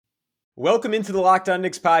Welcome into the Locked On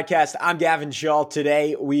Knicks podcast. I'm Gavin Shaw.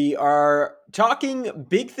 Today we are talking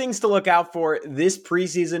big things to look out for this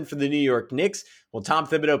preseason for the New York Knicks. Will Tom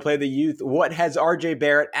Thibodeau play the youth? What has RJ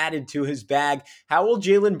Barrett added to his bag? How will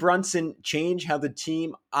Jalen Brunson change how the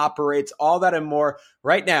team operates? All that and more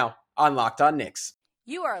right now on Locked On Knicks.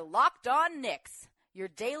 You are Locked On Knicks, your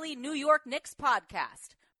daily New York Knicks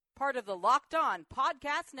podcast, part of the Locked On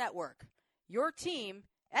Podcast Network, your team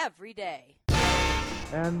every day.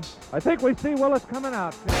 And I think we see Willis coming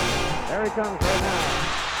out. There he comes right now.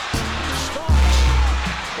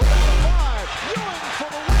 Starks without a five. Ewing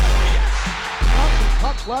for the win. Yes.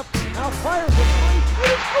 Puck left. Now fires it.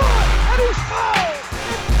 He's good. And he's fouled.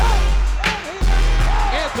 It's out. And he is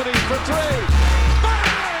fouled. Anthony for three.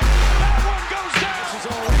 Bang! That one goes down. This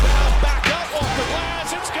is all rebound. Back up off the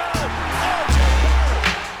glass. It's good. RJ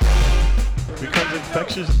Barrett. Becomes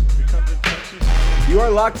infectious. You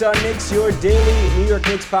are Locked On Knicks, your daily New York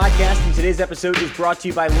Knicks podcast, and today's episode is brought to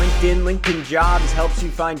you by LinkedIn. LinkedIn Jobs helps you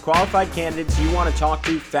find qualified candidates you want to talk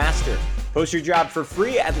to faster. Post your job for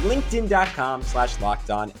free at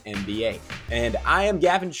linkedin.com/LockedOnNBA. And I am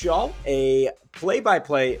Gavin Shaw, a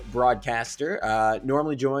play-by-play broadcaster,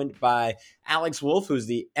 normally joined by Alex Wolf, who's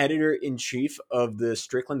the editor-in-chief of the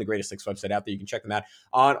Strickland, the greatest Knicks website out there. You can check them out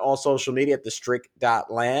on all social media at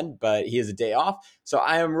thestrick.land, but he has a day off. So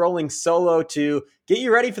I am rolling solo to get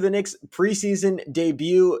you ready for the Knicks preseason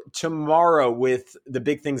debut tomorrow with the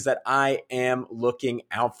big things that I am looking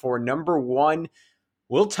out for. Number one,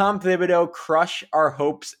 will Tom Thibodeau crush our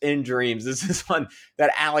hopes and dreams? This is one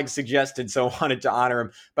that Alex suggested, so I wanted to honor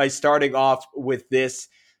him by starting off with this.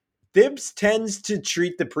 Thibs tends to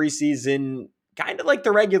treat the preseason kind of like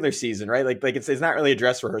the regular season, right? Like it's not really a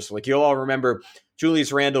dress rehearsal. Like you'll all remember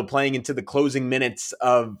Julius Randle playing into the closing minutes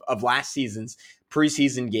of last season's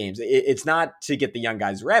preseason games. It's not to get the young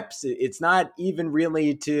guys reps. It's not even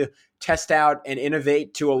really to test out and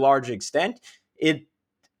innovate to a large extent.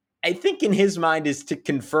 I think in his mind is to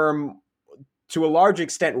confirm to a large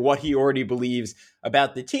extent what he already believes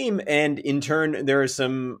about the team. And in turn, there are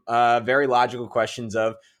some very logical questions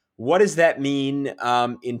of what does that mean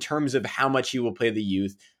in terms of how much he will play the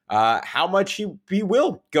youth, how much he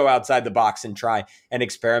will go outside the box and try and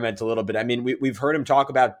experiment a little bit. I mean, we've heard him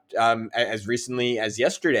talk about as recently as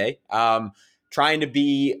yesterday, trying to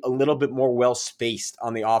be a little bit more well-spaced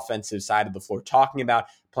on the offensive side of the floor, talking about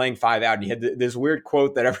playing five out. And he had this weird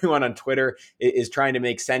quote that everyone on Twitter is trying to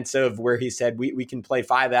make sense of where he said, we can play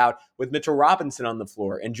five out with Mitchell Robinson on the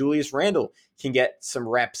floor and Julius Randle can get some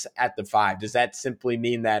reps at the five. Does that simply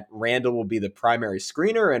mean that Randle will be the primary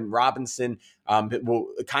screener and Robinson will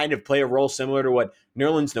kind of play a role similar to what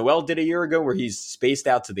Nerlens Noel did a year ago, where he's spaced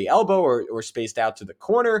out to the elbow or spaced out to the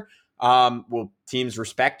corner? Will teams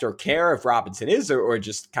respect or care if Robinson is or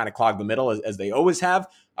just kind of clog the middle as they always have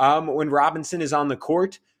when Robinson is on the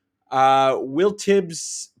court? Will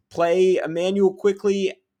Tibbs play Emmanuel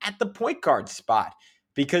Quickley at the point guard spot?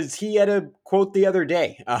 Because he had a quote the other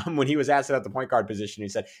day when he was asked about the point guard position. He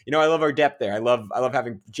said, I love our depth there. I love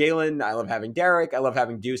having Jalen. I love having Derek. I love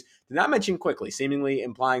having Deuce. Did not mention Quickley, seemingly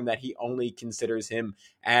implying that he only considers him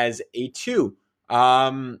as a two.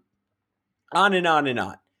 On and on and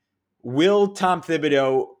on. Will Tom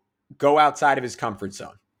Thibodeau go outside of his comfort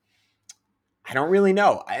zone? I don't really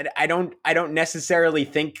know. I don't necessarily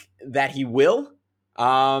think that he will.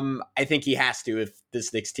 I think he has to if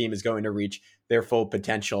this Knicks team is going to reach their full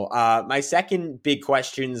potential. My second big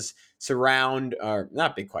questions surround, or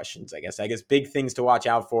not big questions, I guess big things to watch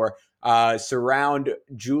out for surround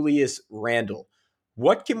Julius Randle.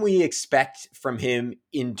 What can we expect from him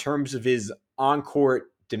in terms of his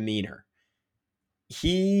on-court demeanor?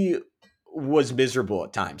 He was miserable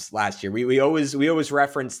at times last year. We always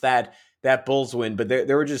reference that Bulls win, but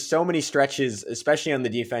there were just so many stretches, especially on the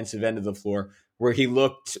defensive end of the floor, where he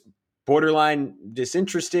looked borderline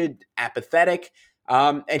disinterested, apathetic,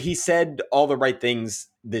 and he said all the right things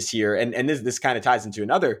this year. And this kind of ties into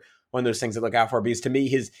another one of those things to look out for, because to me,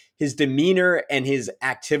 his demeanor and his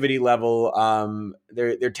activity level,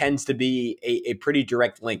 there tends to be a pretty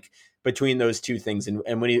direct link between those two things.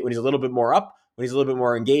 And when he's a little bit more up, when he's a little bit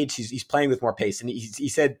more engaged, he's playing with more pace. And he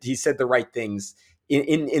said the right things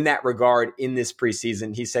in that regard in this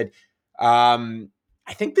preseason. He said, I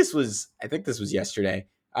think this was yesterday.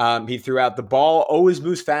 He threw out the ball always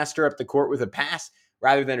moves faster up the court with a pass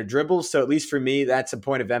rather than a dribble. So at least for me, that's a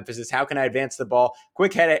point of emphasis. How can I advance the ball?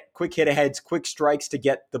 Quick hit aheads, quick strikes to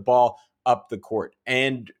get the ball up the court.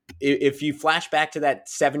 And if you flash back to that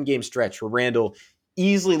 7-game stretch where Randle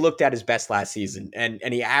easily looked at his best last season, and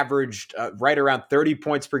he averaged right around 30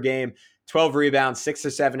 points per game, 12 rebounds, 6 or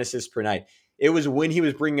 7 assists per night. It was when he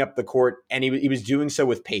was bringing up the court, and he was doing so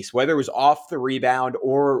with pace, whether it was off the rebound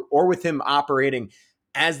or with him operating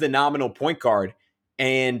as the nominal point guard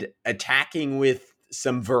and attacking with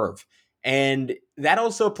some verve. And that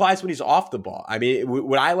also applies when he's off the ball. I mean,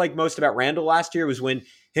 what I liked most about Randall last year was when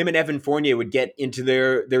him and Evan Fournier would get into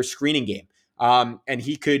their screening game. And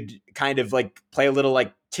he could kind of like play a little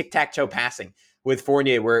like tic-tac-toe passing with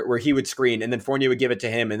Fournier where he would screen and then Fournier would give it to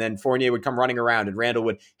him and then Fournier would come running around and Randall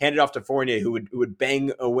would hand it off to Fournier who would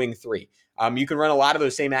bang a wing three. You can run a lot of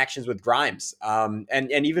those same actions with Grimes. And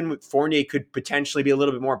even with Fournier could potentially be a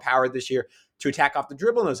little bit more empowered this year to attack off the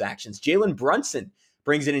dribble in those actions. Jalen Brunson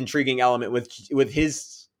brings an intriguing element with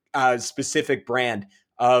his specific brand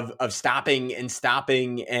of stopping and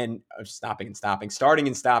stopping and starting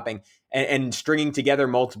and stopping and stringing together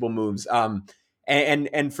multiple moves.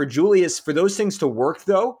 And for Julius, for those things to work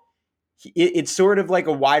though, it's sort of like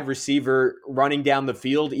a wide receiver running down the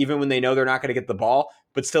field, even when they know they're not going to get the ball,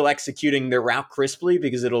 but still executing their route crisply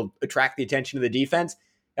because it'll attract the attention of the defense.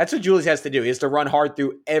 That's what Julius has to do. He has to run hard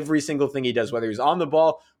through every single thing he does, whether he's on the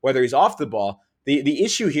ball, whether he's off the ball. The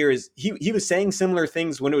issue here is he was saying similar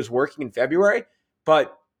things when it was working in February,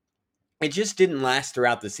 but it just didn't last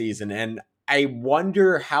throughout the season. And I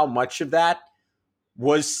wonder how much of that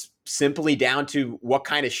was simply down to what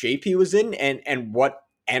kind of shape he was in and what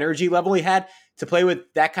energy level he had to play with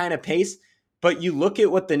that kind of pace. But you look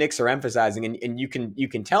at what the Knicks are emphasizing, and you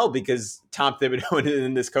can tell because Tom Thibodeau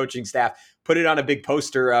and this coaching staff put it on a big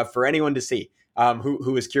poster for anyone to see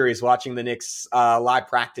who was curious watching the Knicks live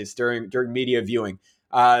practice during media viewing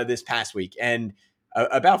this past week. And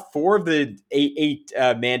about 4 of the eight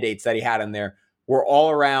mandates that he had in there were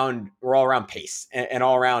all around pace and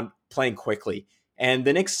all around playing quickly. And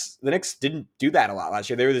the Knicks didn't do that a lot last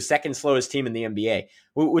year. They were the second slowest team in the NBA,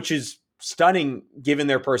 which is stunning given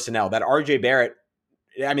their personnel. That RJ Barrett,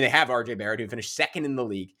 I mean, they have RJ Barrett, who finished second in the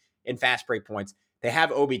league in fast break points. They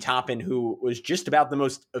have Obi Toppin, who was just about the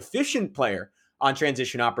most efficient player on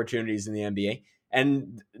transition opportunities in the NBA.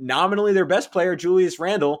 And nominally their best player, Julius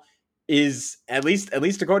Randle, is at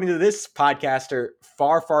least according to this podcaster,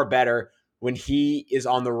 far, far better when he is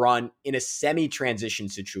on the run in a semi-transition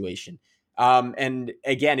situation. And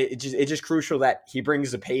again, it's just crucial that he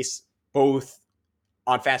brings the pace both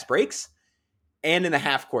on fast breaks and in the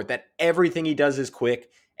half court, that everything he does is quick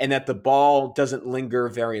and that the ball doesn't linger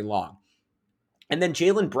very long. And then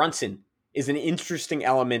Jalen Brunson is an interesting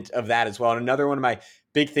element of that as well. And another one of my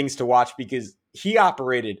big things to watch because he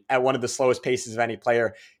operated at one of the slowest paces of any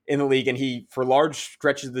player in the league. And he, for large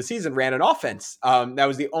stretches of the season, ran an offense. That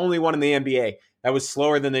was the only one in the NBA that was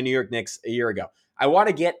slower than the New York Knicks a year ago. I want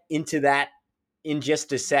to get into that in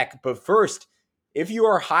just a sec. But first, if you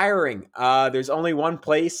are hiring, there's only one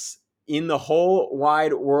place in the whole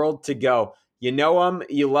wide world to go. You know them,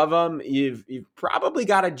 you love them, you've probably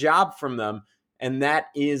got a job from them, and that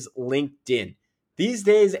is LinkedIn. These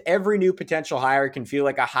days, every new potential hire can feel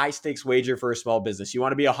like a high-stakes wager for a small business. You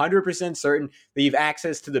want to be 100% certain that you have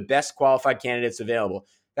access to the best qualified candidates available.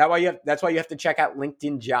 That's why you have to check out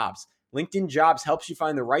LinkedIn Jobs. LinkedIn Jobs helps you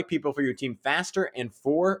find the right people for your team faster and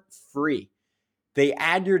for free. They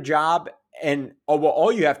add your job, and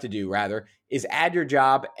all you have to do, rather, is add your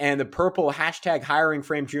job and the purple hashtag hiring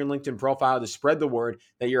frame to your LinkedIn profile to spread the word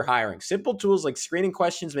that you're hiring. Simple tools like screening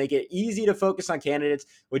questions make it easy to focus on candidates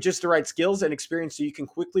with just the right skills and experience so you can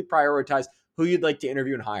quickly prioritize who you'd like to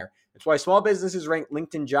interview and hire. That's why small businesses rank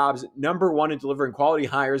LinkedIn Jobs #1 in delivering quality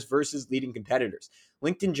hires versus leading competitors.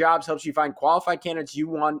 LinkedIn Jobs helps you find qualified candidates you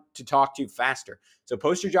want to talk to faster. So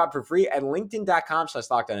post your job for free at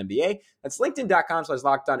linkedin.com/LockedOnNBA. That's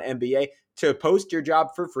linkedin.com/LockedOnNBA to post your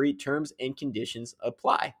job for free. Terms and conditions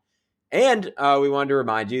apply. And we wanted to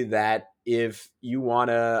remind you that if you want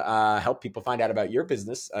to help people find out about your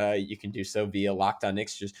business, you can do so via Locked On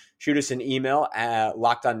Knicks. Just shoot us an email at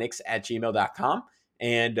lockedonKnicks@gmail.com,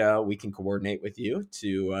 and we can coordinate with you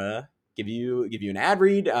to give you an ad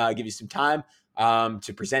read, give you some time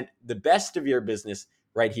to present the best of your business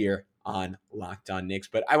right here on Locked On Knicks.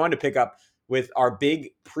 But I wanted to pick up with our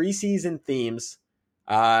big preseason themes,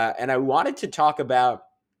 and I wanted to talk about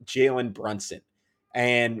Jalen Brunson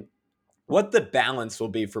and what the balance will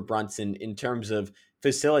be for Brunson in terms of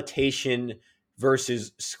facilitation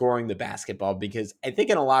versus scoring the basketball, because I think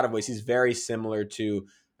in a lot of ways he's very similar to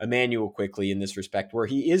Immanuel Quickley in this respect, where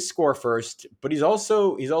he is score first, but he's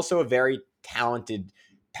also a very talented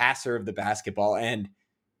passer of the basketball, and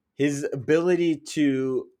his ability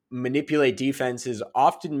to manipulate defenses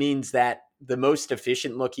often means that the most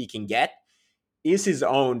efficient look he can get is his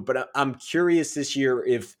own. But I'm curious this year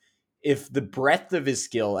if the breadth of his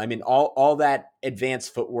skill, I mean, all that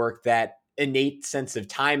advanced footwork, that innate sense of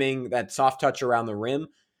timing, that soft touch around the rim,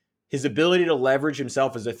 his ability to leverage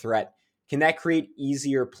himself as a threat, can that create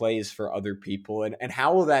easier plays for other people? And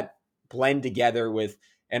how will that blend together with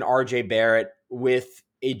an RJ Barrett, with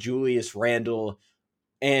a Julius Randle,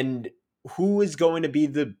 and who is going to be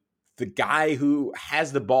the guy who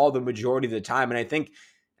has the ball the majority of the time? And I think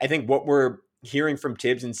what we're hearing from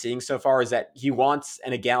Tibbs and seeing so far is that he wants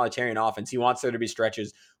an egalitarian offense. He wants there to be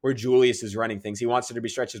stretches where Julius is running things. He wants there to be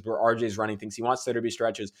stretches where RJ is running things. He wants there to be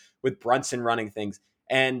stretches with Brunson running things.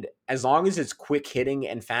 And as long as it's quick hitting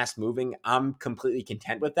and fast moving, I'm completely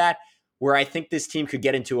content with that. Where I think this team could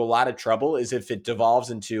get into a lot of trouble is if it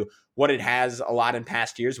devolves into what it has a lot in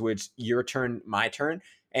past years, where it's your turn, my turn.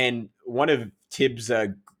 And one of Tibbs'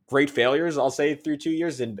 great failures, I'll say, through 2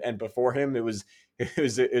 years and before him, it was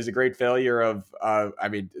a great failure of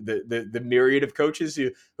the myriad of coaches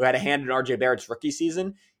who had a hand in RJ Barrett's rookie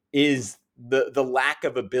season, is the lack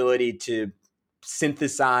of ability to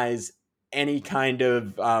synthesize any kind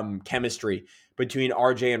of chemistry between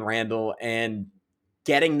RJ and Randle and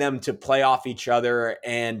getting them to play off each other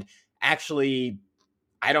and actually,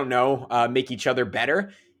 I don't know, make each other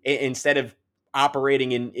better instead of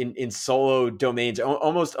operating in solo domains,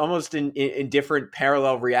 almost in different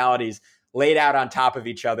parallel realities laid out on top of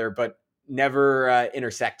each other, but never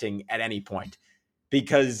intersecting at any point.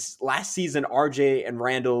 Because last season, RJ and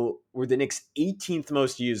Randle were the Knicks' 18th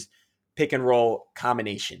most used pick and roll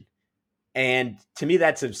combination. And to me,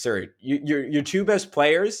 that's absurd. Your two best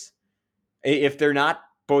players, if they're not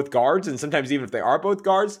both guards, and sometimes even if they are both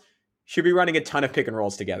guards, should be running a ton of pick and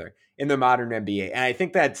rolls together in the modern NBA. And I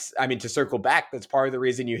think that's, to circle back, that's part of the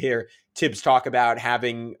reason you hear Tibbs talk about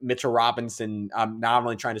having Mitchell Robinson not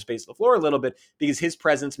only trying to space the floor a little bit, because his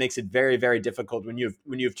presence makes it very, very difficult when you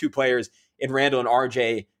have two players in Randle and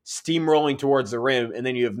RJ steamrolling towards the rim, and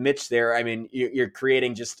then you have Mitch there. You're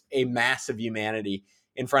creating just a massive humanity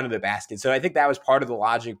in front of the basket. So I think that was part of the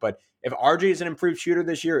logic. But if RJ is an improved shooter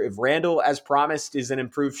this year, if Randle, as promised, is an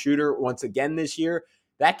improved shooter once again this year,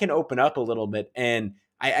 that can open up a little bit. And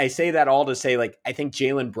I say that all to say, I think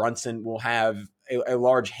Jalen Brunson will have a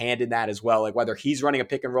large hand in that as well. Whether he's running a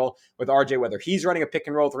pick and roll with RJ, whether he's running a pick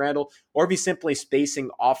and roll with Randle, or if he's simply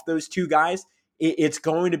spacing off those two guys, it's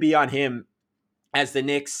going to be on him as the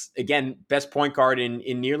Knicks, again, best point guard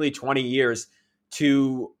in nearly 20 years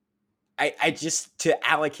to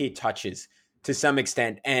allocate touches to some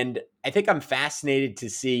extent. And I think I'm fascinated to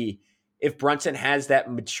see if Brunson has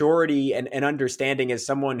that maturity and understanding as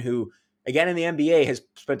someone who, again, in the NBA has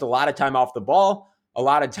spent a lot of time off the ball, a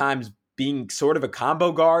lot of times being sort of a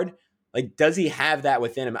combo guard. Does he have that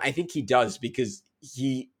within him? I think he does, because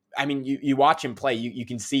you watch him play, you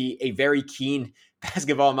can see a very keen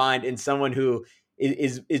basketball mind in someone who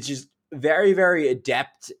is just very, very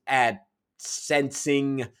adept at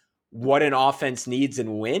sensing what an offense needs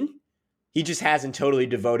and when. He just hasn't totally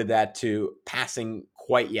devoted that to passing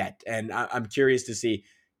quite yet. And I'm curious to see,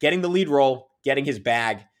 getting the lead role, getting his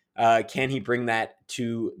bag, can he bring that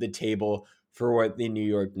to the table for the New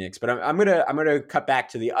York Knicks? But I'm gonna cut back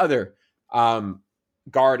to the other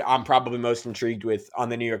guard I'm probably most intrigued with on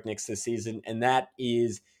the New York Knicks this season, and that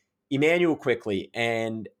is Immanuel Quickley.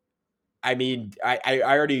 And I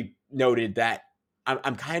already noted that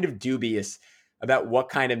I'm kind of dubious about what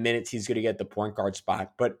kind of minutes he's going to get the point guard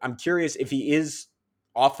spot. But I'm curious, if he is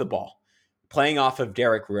off the ball, playing off of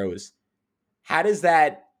Derrick Rose, how does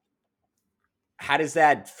that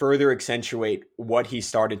further accentuate what he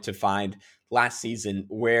started to find last season,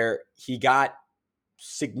 where he got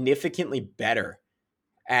significantly better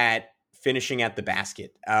at finishing at the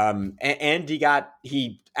basket? And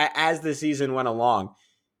as the season went along,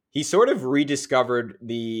 he sort of rediscovered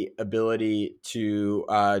the ability to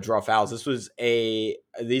draw fouls. These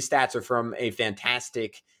stats are from a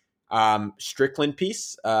fantastic Strickland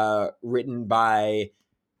piece written by, I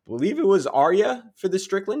believe it was Arya for the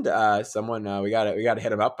Strickland. Someone we got to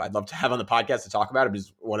hit him up. I'd love to have on the podcast to talk about it.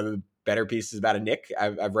 It's one of the better pieces about a Knick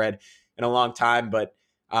I've read in a long time. But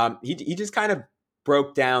he just kind of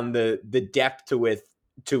broke down the depth to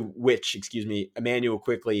which Immanuel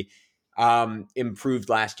Quickley improved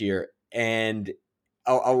last year. And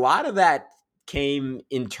a lot of that came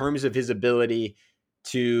in terms of his ability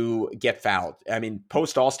to get fouled.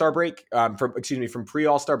 Post All-Star break, from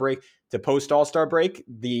pre-All-Star break to post All-Star break,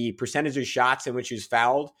 the percentage of shots in which he was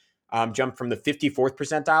fouled jumped from the 54th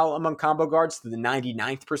percentile among combo guards to the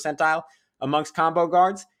 99th percentile amongst combo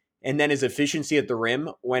guards. And then his efficiency at the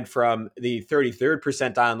rim went from the 33rd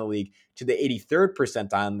percentile in the league to the 83rd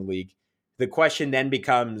percentile in the league. The question then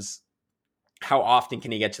becomes, how often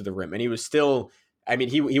can he get to the rim? And he was still,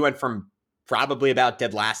 he went from probably about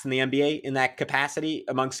dead last in the NBA in that capacity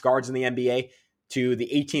amongst guards in the NBA, to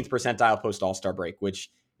the 18th percentile post All-Star break,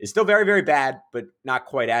 which is still very, very bad, but not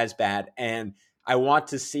quite as bad. And I want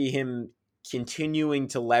to see him continuing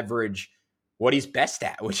to leverage what he's best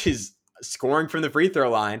at, which is scoring from the free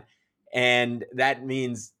throw line. And that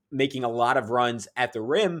means making a lot of runs at the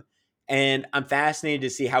rim. And I'm fascinated to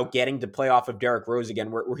see how getting to play off of Derrick Rose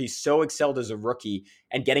again, where he's so excelled as a rookie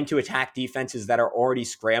and getting to attack defenses that are already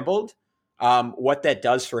scrambled, what that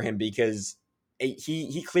does for him, because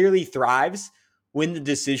he clearly thrives when the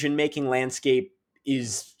decision-making landscape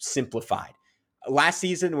is simplified. Last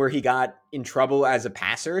season, where he got in trouble as a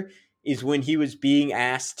passer is when he was being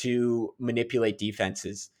asked to manipulate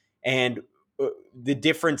defenses. And the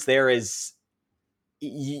difference there is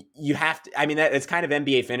you have to, I mean, it's kind of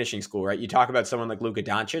NBA finishing school, right? You talk about someone like Luka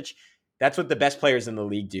Doncic. That's what the best players in the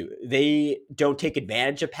league do. They don't take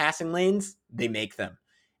advantage of passing lanes, they make them.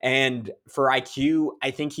 And for IQ, I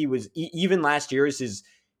think he was, even last year, as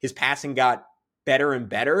his passing got better and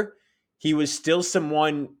better, he was still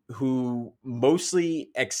someone who mostly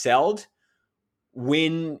excelled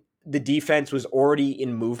when the defense was already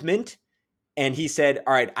in movement. And he said,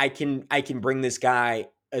 all right, I can bring this guy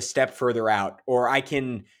a step further out, or I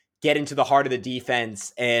can get into the heart of the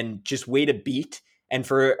defense and just wait a beat. And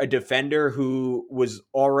for a defender who was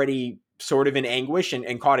already sort of in anguish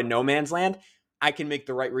and caught in no man's land, I can make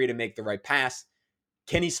the right read and make the right pass.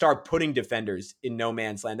 Can he start putting defenders in no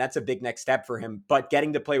man's land? That's a big next step for him. But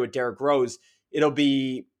getting to play with Derrick Rose, it'll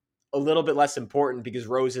be a little bit less important because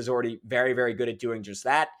Rose is already very, very good at doing just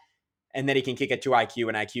that. And then he can kick it to IQ,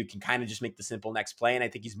 and IQ can kind of just make the simple next play. And I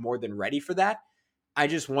think he's more than ready for that. I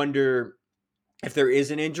just wonder if there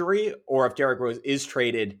is an injury or if Derrick Rose is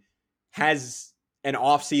traded, has an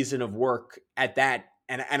offseason of work at that.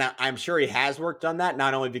 And I'm sure he has worked on that,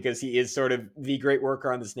 not only because he is sort of the great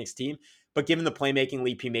worker on this Knicks team, but given the playmaking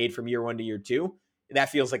leap he made from year one to year two, that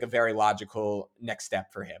feels like a very logical next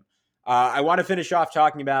step for him. I want to finish off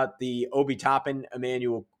talking about the Obi Toppin,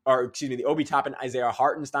 the Obi Toppin Isaiah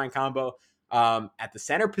Hartenstein combo at the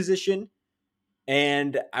center position.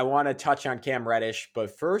 And I want to touch on Cam Reddish.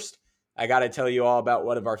 But first, I got to tell you all about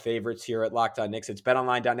one of our favorites here at Locked On Knicks. It's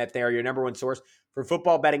betonline.net. They are your number one source for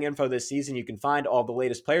football betting info this season. You can find all the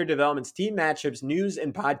latest player developments, team matchups, news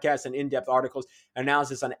and podcasts, and in-depth articles,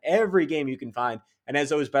 analysis on every game you can find. And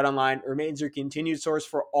as always, BetOnline remains your continued source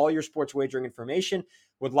for all your sports wagering information,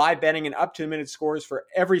 with live betting and up-to-the-minute scores for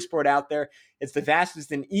every sport out there. It's the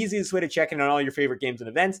fastest and easiest way to check in on all your favorite games and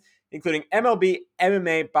events, including MLB,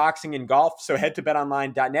 MMA, boxing, and golf. So head to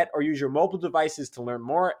betonline.net or use your mobile devices to learn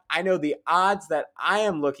more. I know the odds that I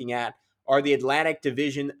am looking at are the Atlantic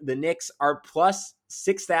Division. The Knicks are plus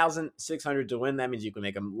 6,600 to win. That means you can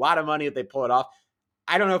make a lot of money if they pull it off.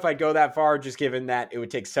 I don't know if I'd go that far, just given that it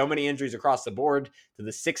would take so many injuries across the board to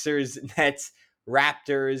the Sixers, Nets,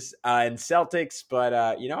 Raptors, and Celtics.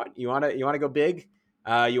 But you know what? You want to go big?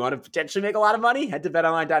 You want to potentially make a lot of money? Head to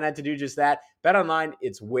betonline.net to do just that. BetOnline,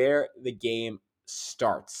 it's where the game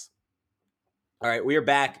starts. All right, we are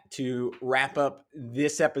back to wrap up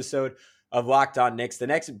this episode of Locked On Knicks. The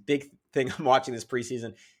next big thing I'm watching this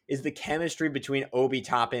preseason is the chemistry between Obi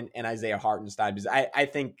Toppin and Isaiah Hartenstein. Because I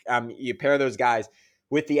think you pair those guys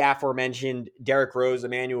with the aforementioned Derrick Rose,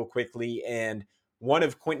 Emmanuel Quickley, and one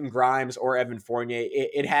of Quentin Grimes or Evan Fournier,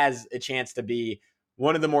 it has a chance to be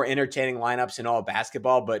one of the more entertaining lineups in all of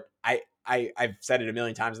basketball. But I've said it a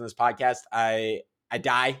million times on this podcast. I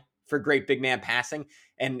die for great big man passing,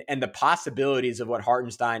 and the possibilities of what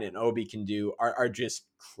Hartenstein and Obi can do are just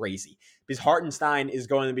crazy. Because Hartenstein is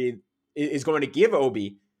going to give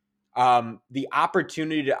Obi the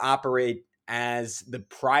opportunity to operate as the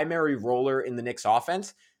primary roller in the Knicks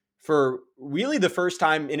offense for really the first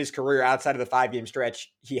time in his career outside of the 5-game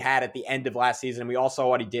stretch he had at the end of last season. And we all saw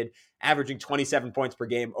what he did, averaging 27 points per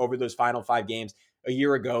game over those final 5 games a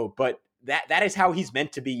year ago. But that is how he's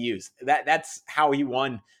meant to be used. That's how he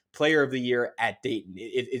won Player of the Year at Dayton.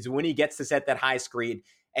 It's when he gets to set that high screen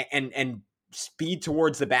and speed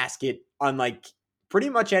towards the basket, unlike pretty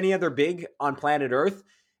much any other big on planet Earth,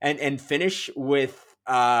 and finish with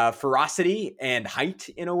ferocity and height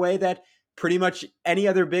in a way that pretty much any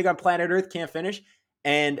other big on planet Earth can't finish.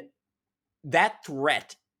 And that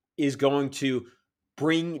threat is going to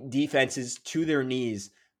bring defenses to their knees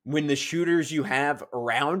when the shooters you have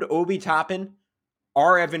around Obi Toppin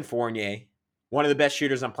are Evan Fournier, one of the best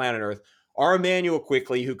shooters on planet Earth, are Emmanuel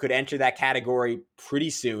Quickley, who could enter that category pretty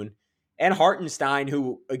soon, and Hartenstein,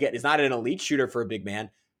 who, again, is not an elite shooter for a big man,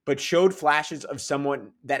 but showed flashes of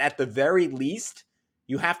someone that at the very least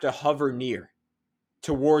you have to hover near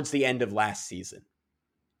towards the end of last season.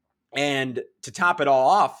 And to top it all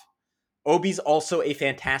off, Obi's also a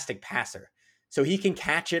fantastic passer. So he can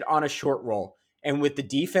catch it on a short roll. And with the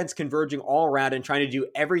defense converging all around and trying to do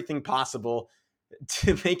everything possible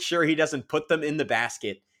to make sure he doesn't put them in the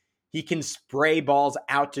basket, he can spray balls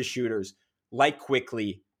out to shooters like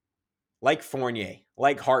Quickley, like Fournier,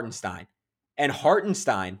 like Hartenstein. And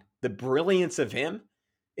Hartenstein, the brilliance of him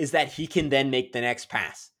is that he can then make the next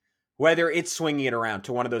pass, whether it's swinging it around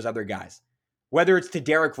to one of those other guys, whether it's to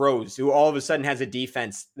Derrick Rose, who all of a sudden has a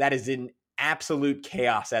defense that is in absolute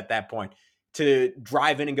chaos at that point, to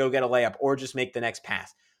drive in and go get a layup or just make the next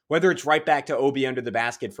pass, whether it's right back to Obi under the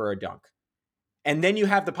basket for a dunk. And then you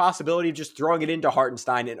have the possibility of just throwing it into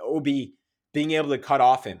Hartenstein and Obi being able to cut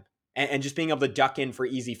off him and just being able to duck in for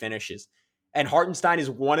easy finishes. And Hartenstein is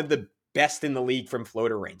one of the best in the league from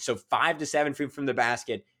floater range. So 5 to 7 feet from the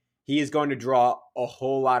basket, he is going to draw a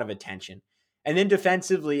whole lot of attention. And then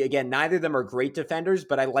defensively, again, neither of them are great defenders,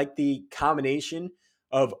 but I like the combination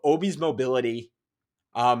of Obi's mobility,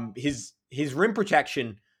 his rim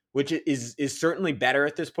protection, which is certainly better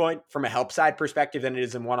at this point from a help side perspective than it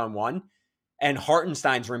is in one-on-one, and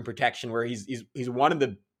Hartenstein's rim protection, where he's one of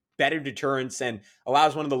the better deterrents and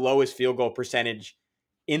allows one of the lowest field goal percentage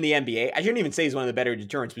in the NBA. I shouldn't even say he's one of the better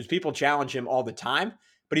deterrents because people challenge him all the time,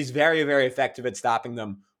 but he's very, very effective at stopping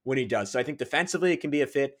them when he does. So I think defensively it can be a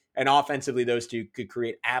fit, and offensively those two could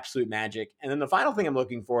create absolute magic. And then the final thing I'm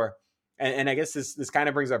looking for, and I guess this kind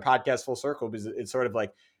of brings our podcast full circle because it's sort of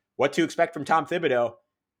like what to expect from Tom Thibodeau,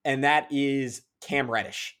 and that is Cam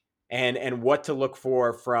Reddish and what to look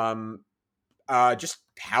for from just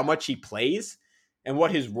how much he plays and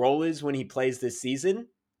what his role is when he plays this season.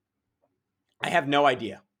 I have no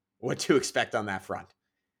idea what to expect on that front.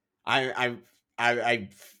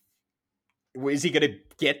 Is he going to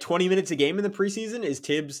get 20 minutes a game in the preseason? Is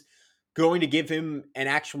Tibbs going to give him an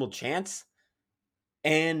actual chance?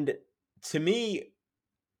 And to me,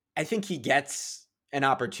 I think he gets an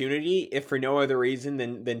opportunity, if for no other reason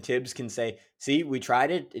than Tibbs can say, see, we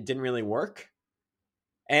tried it. It didn't really work.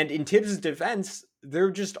 And in Tibbs' defense,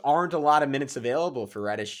 there just aren't a lot of minutes available for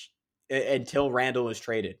Reddish until Randall is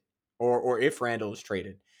traded or if Randall is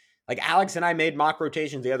traded. Like Alex and I made mock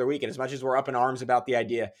rotations the other week, and as much as we're up in arms about the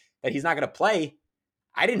idea that he's not going to play,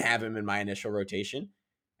 I didn't have him in my initial rotation.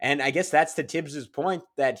 And I guess that's to Tibbs' point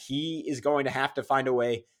that he is going to have to find a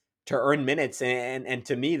way to earn minutes. And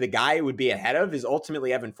to me, the guy who would be ahead of is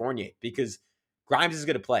ultimately Evan Fournier because Grimes is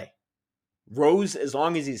going to play. Rose, as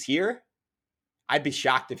long as he's here, I'd be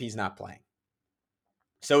shocked if he's not playing.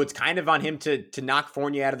 So it's kind of on him to knock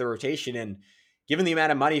Fournier out of the rotation. And given the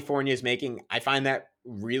amount of money Fournier is making, I find that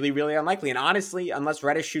really, really unlikely. And honestly, unless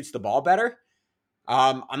Reddish shoots the ball better,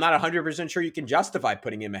 I'm not 100% sure you can justify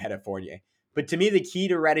putting him ahead of Fournier. But to me, the key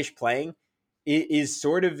to Reddish playing is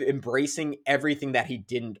sort of embracing everything that he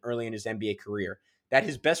didn't early in his NBA career. That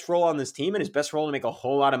his best role on this team and his best role to make a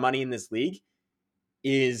whole lot of money in this league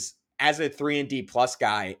is as a 3-and-D plus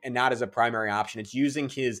guy and not as a primary option. It's using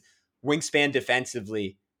his wingspan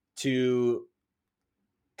defensively to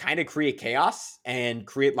kind of create chaos and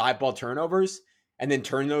create live ball turnovers and then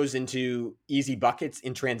turn those into easy buckets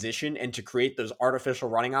in transition and to create those artificial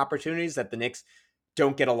running opportunities that the Knicks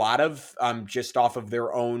don't get a lot of just off of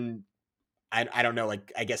their own, I don't know,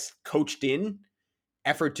 like I guess coached in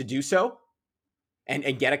effort to do so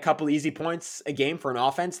and get a couple easy points a game for an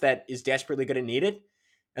offense that is desperately going to need it.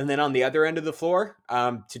 And then on the other end of the floor,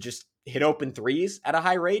 to just hit open threes at a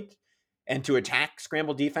high rate and to attack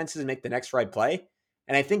scramble defenses and make the next right play.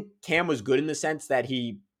 And I think Cam was good in the sense that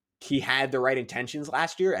he had the right intentions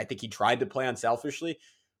last year. I think he tried to play unselfishly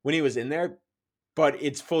when he was in there, but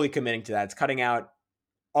it's fully committing to that. It's cutting out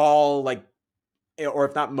all or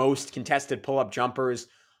if not most contested pull-up jumpers,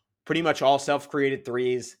 pretty much all self-created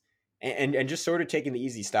threes and just sort of taking the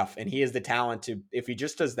easy stuff. And he has the talent to, if he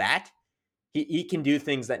just does that, he can do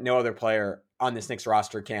things that no other player on this Knicks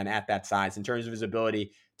roster can at that size in terms of his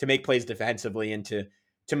ability to make plays defensively and to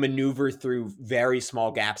maneuver through very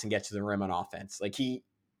small gaps and get to the rim on offense. Like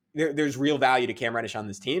there's real value to Cam Reddish on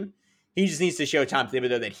this team. He just needs to show Tom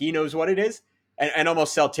Thibodeau that he knows what it is and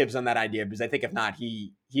almost sell Tibbs on that idea, because I think if not,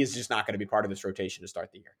 he is just not going to be part of this rotation to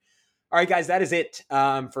start the year. All right, guys, that is it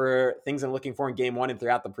for things I'm looking for in game one and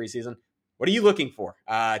throughout the preseason. What are you looking for?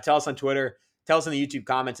 Tell us on Twitter. Tell us in the YouTube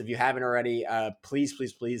comments if you haven't already. Please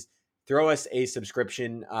throw us a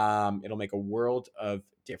subscription. It'll make a world of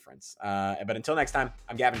difference. But until next time,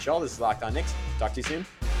 I'm Gavin Shaw. This is Locked On Knicks. Talk to you soon.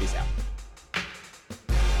 Peace out.